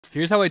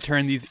Here's how I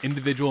turned these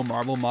individual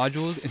marble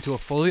modules into a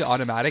fully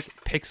automatic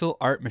pixel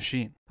art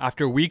machine.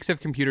 After weeks of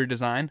computer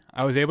design,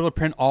 I was able to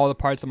print all the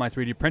parts on my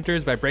 3D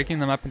printers by breaking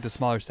them up into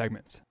smaller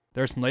segments.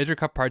 There are some laser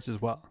cut parts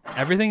as well.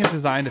 Everything is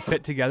designed to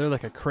fit together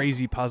like a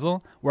crazy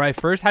puzzle, where I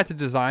first had to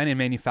design and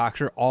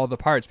manufacture all the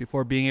parts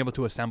before being able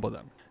to assemble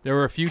them. There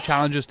were a few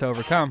challenges to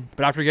overcome,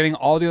 but after getting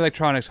all the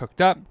electronics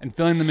hooked up and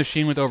filling the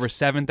machine with over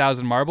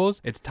 7,000 marbles,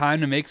 it's time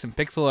to make some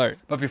pixel art.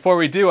 But before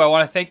we do, I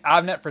want to thank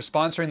Avnet for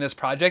sponsoring this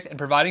project and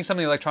providing some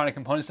of the electronic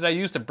components that I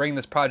use to bring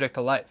this project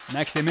to life.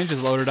 Next image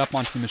is loaded up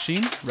onto the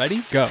machine.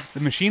 Ready? Go. The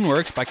machine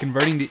works by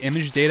converting the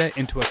image data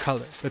into a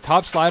color. The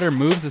top slider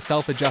moves the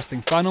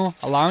self-adjusting funnel,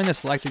 allowing the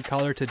selected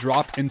color to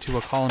drop into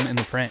a column in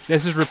the frame.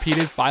 This is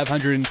repeated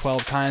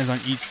 512 times on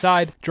each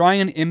side,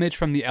 drawing an image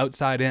from the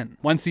outside in.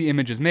 Once the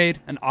image is made,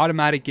 an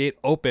automatic gate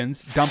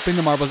opens, dumping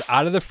the marbles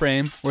out of the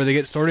frame where they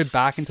get sorted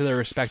back into their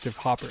respective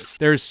hoppers.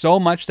 There is so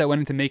much that went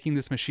into making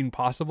this machine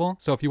possible,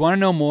 so if you want to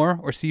know more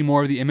or see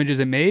more of the images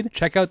it made,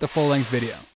 check out the full-length video.